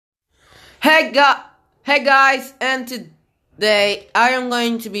Hey guys, and today I am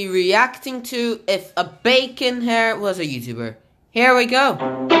going to be reacting to if a bacon hair was a YouTuber. Here we go.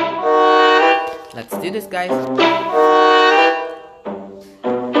 Let's do this, guys.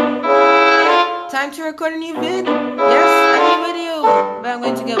 Time to record a new vid. Yes, a new video. But I'm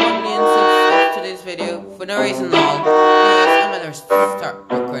going to get 1 million subs to this video for no reason at all. Anyways, I'm gonna start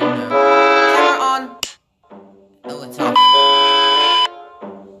recording now. Camera on. Oh, it's off.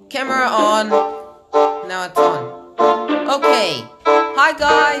 Camera on. Now it's on. Okay. Hi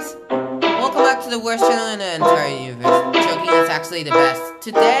guys. Welcome back to the worst channel in the entire universe. Joking, it's actually the best.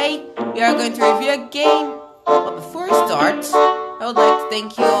 Today, we are going to review a game. But before I start, I would like to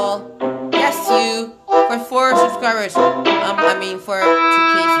thank you all. Yes, you. For 4 subscribers. For 2K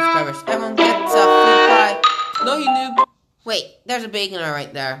subscribers. Everyone gets a free pie. No, you noob. Wait, there's a baconer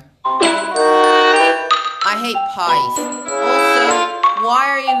right there. I hate pies. Also, why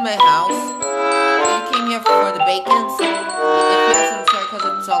are you in my house? You came here for the bacons? If yes, I'm sorry because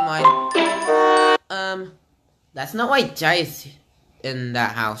it's all mine. That's not why Jai is in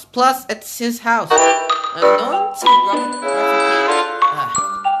that house. Plus, it's his house. I'm going to replicate.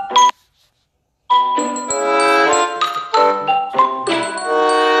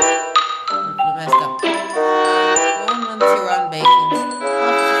 Messed up. No one wants to run bacons.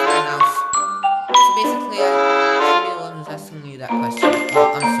 Plus, this is my house. So basically, I'm the one who's asking you that question.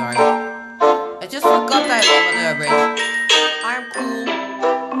 Oh, I'm sorry. I just forgot that I live under a bridge. I'm cool.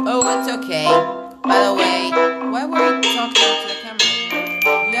 Oh, it's okay. By the way, why were you talking to the camera?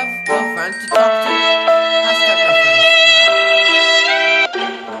 You have no friends to talk to? Hashtag no friends.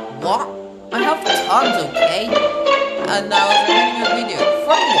 What? I have tons, okay? And now I'm recording a video.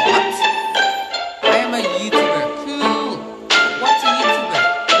 For what? I am a YouTuber. Cool. What's a YouTuber?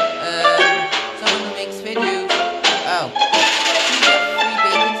 Someone who makes videos. Oh.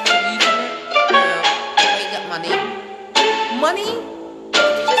 Money? Did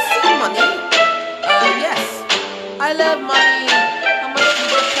you just say money? Yes. I love money. How much do you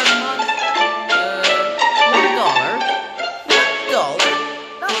get per month? $1. $1?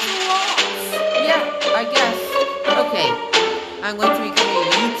 That's a lot. Yeah, I guess. Okay. I'm going to become a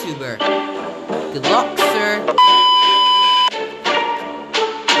YouTuber. Good luck, sir.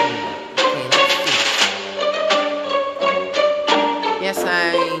 Okay, let's do this. Yes,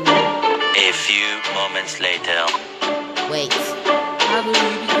 A few moments later. Wait, how do you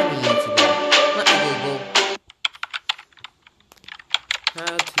become a YouTuber? Let me Google.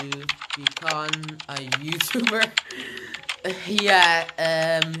 How to become a YouTuber?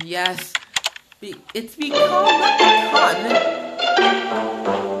 Yes. It's become, not become.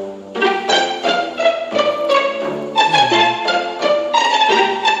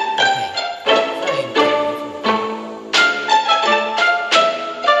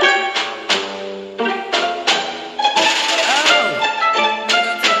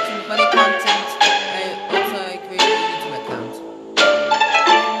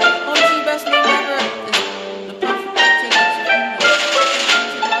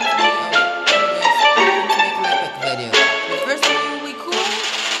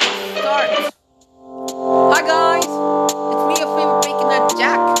 Hi guys, it's me, your favorite baconer,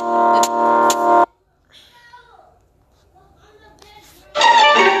 Jack.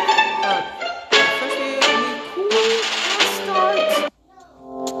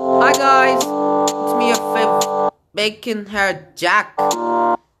 Hi guys, it's me, your favorite bacon hair, Jack.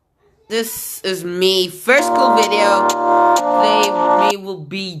 This is me, first cool video. Today we will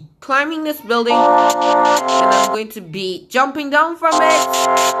be climbing this building, and I'm going to be jumping down from it.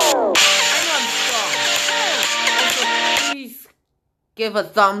 Please give a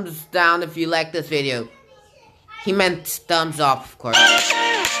thumbs down if you like this video. He meant thumbs up, of course. Let's go.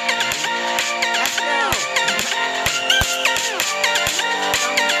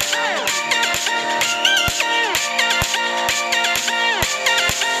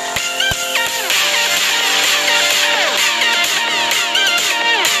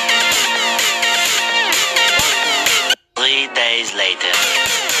 3 days later.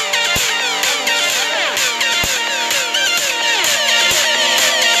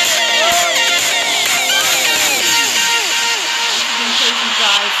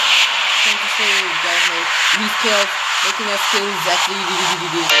 These kills, making us kills actually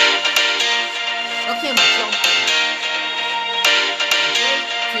do. Okay, I'm jumping.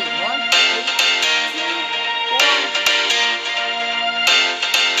 3, 2, 1, 3, 2, 1. Okay.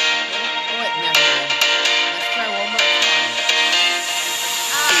 Oh wait, never mind. Let's try one more time.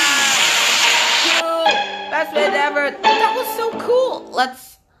 Cool! Best vid ever! That was so cool!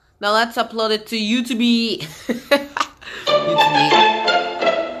 Let's upload it to YouTube. YouTube.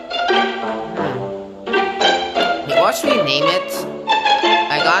 should we name it?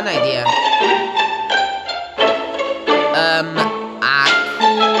 I got an idea. A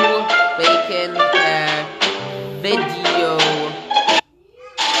cool bacon video.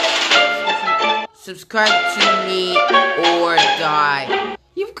 Subscribe to me or die.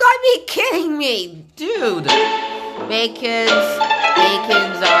 You've got to be kidding me, dude. Bacons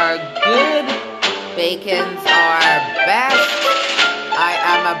are good. Bacons are best. I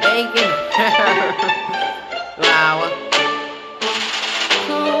am a bacon. Wow.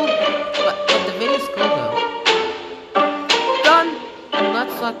 Cool. But the video's cool though. Done.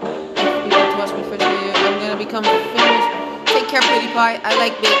 Let's let people to watch me for the video. I'm gonna become famous. Take care, PewDiePie. I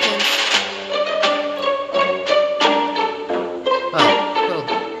like bacon. Oh, cool.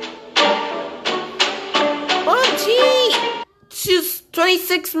 OMG!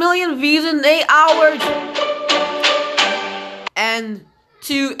 26 million views in 8 hours. And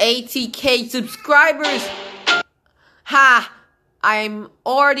 280k subscribers. Ha! I'm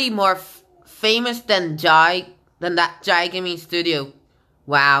already more famous than that Jai Gaming Studio.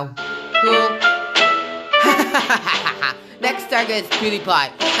 Wow. Cool. Next target is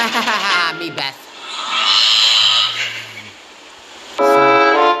PewDiePie. Me best.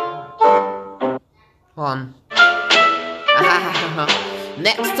 Hold on.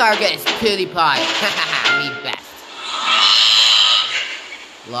 Next target is PewDiePie. Me best.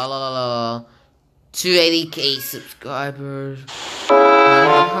 La la la la. 280k subscribers. Oh,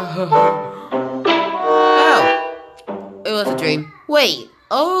 it was a dream. Wait,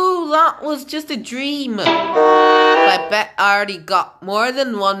 oh, that was just a dream. I bet I already got more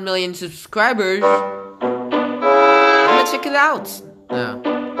than 1 million subscribers. I'm gonna check it out. No.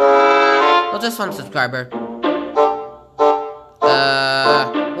 Well, just 1 subscriber.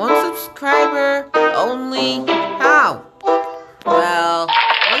 1 subscriber only. How? Well.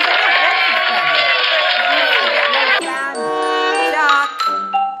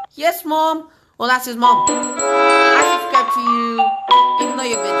 Yes, Mom. Well, that's his mom. I subscribe to you, even though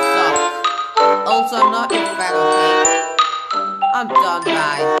you've been sucked. Also, I'm not your fan, okay? I'm done,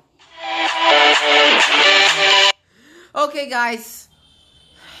 bye. Okay, guys.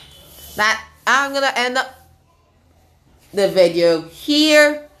 I'm gonna end up the video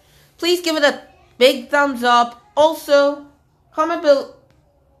here. Please give it a big thumbs up. Also, comment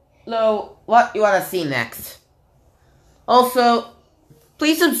below what you want to see next. Also,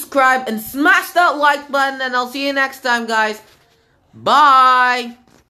 please subscribe and smash that like button, and I'll see you next time, guys. Bye!